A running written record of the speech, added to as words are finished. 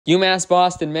UMass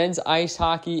Boston men's ice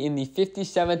hockey in the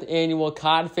 57th annual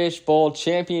Codfish Bowl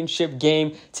Championship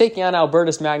game, taking on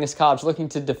Albertus Magnus College, looking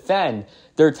to defend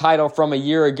their title from a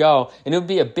year ago. And it would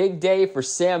be a big day for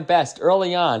Sam Best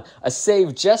early on. A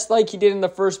save just like he did in the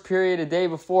first period a day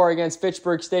before against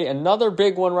Fitchburg State. Another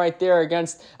big one right there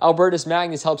against Albertus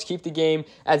Magnus helps keep the game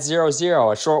at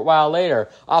 0-0. A short while later,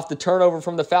 off the turnover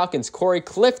from the Falcons, Corey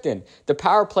Clifton, the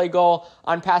power play goal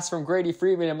on pass from Grady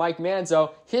Friedman and Mike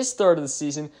Manzo, his third of the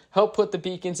season, helped put the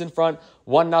Beacons in front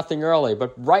 1-0 early.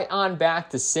 But right on back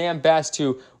to Sam Best,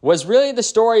 who was really the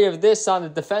story of this on the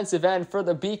defensive end for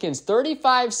the Beacons.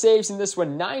 35 saves in this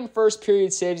one, 9 first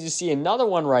period saves. You see another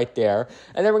one right there.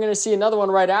 And then we're going to see another one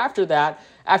right after that,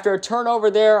 after a turnover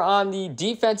there on the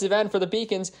defensive end for the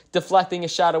Beacons, deflecting a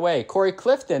shot away. Corey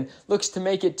Clifton looks to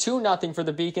make it 2-0 for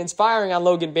the Beacons, firing on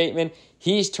Logan Bateman.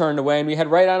 He's turned away, and we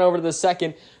head right on over to the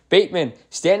second. Bateman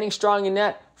standing strong in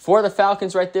net for the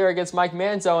Falcons right there against Mike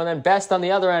Manzo, and then Best on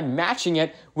the other end matching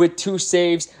it with 2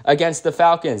 saves against the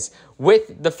Falcons.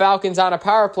 With the Falcons on a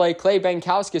power play, Clay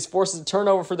Benkowskis forces a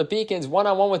turnover for the Beacons,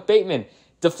 one-on-one with Bateman,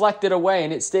 deflected away,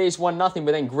 and it stays 1-0.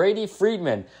 But then Grady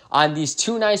Friedman, on these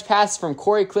 2 nice passes from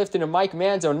Corey Clifton and Mike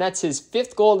Manzo, nets his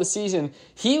 5th goal of the season.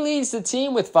 He leads the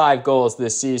team with 5 goals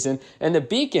this season, and the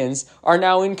Beacons are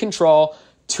now in control,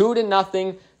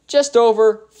 2-0, just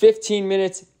over 15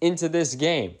 minutes into this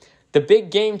game. The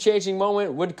big game-changing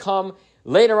moment would come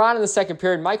later on in the second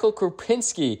period. Michael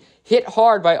Krupinski hit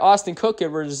hard by Austin Cook.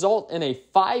 It would result in a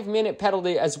 5-minute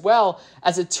penalty as well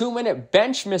as a 2-minute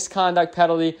bench misconduct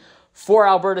penalty for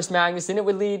Albertus Magnus, and it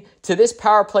would lead to this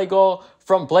power play goal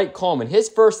from Blake Colman. His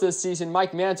first of the season.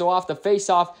 Mike Manzo off the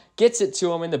face-off gets it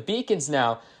to him, and the Beacons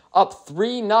now up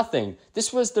 3-0.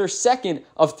 This was their second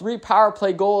of 3 power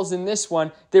play goals in this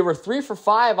one. They were 3 for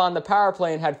 5 on the power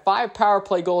play and had 5 power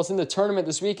play goals in the tournament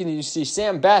this week. And you see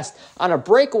Sam Best on a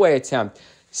breakaway attempt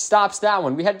stops that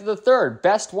one. We head to the third.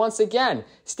 Best once again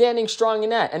standing strong in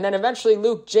net. And then eventually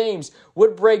Luke James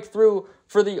would break through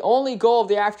for the only goal of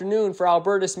the afternoon for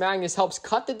Albertus Magnus. Helps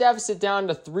cut the deficit down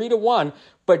to 3-1.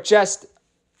 But just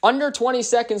under 20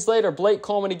 seconds later, Blake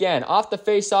Colman again off the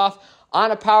face-off on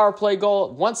a power play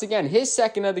goal. Once again, his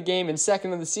second of the game and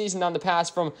second of the season on the pass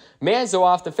from Manzo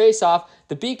off the faceoff.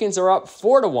 The Beacons are up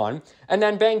 4-1. And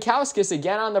then Benkowskis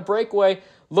again on the breakaway,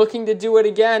 looking to do it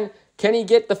again. Can he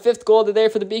get the 5th goal of the day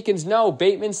for the Beacons? No.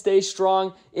 Bateman stays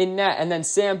strong in net. And then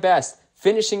Sam Best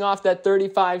finishing off that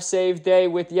 35-save day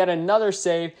with yet another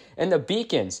save. And the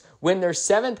Beacons win their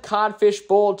 7th Codfish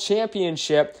Bowl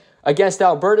Championship against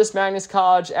Albertus Magnus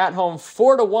College at home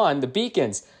 4-1. The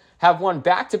Beacons have won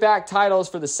back-to-back titles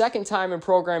for the second time in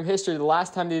program history. The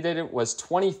last time they did it was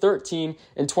 2013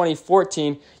 and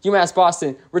 2014. UMass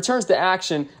Boston returns to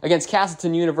action against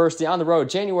Castleton University on the road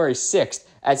January 6th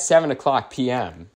at 7 o'clock p.m.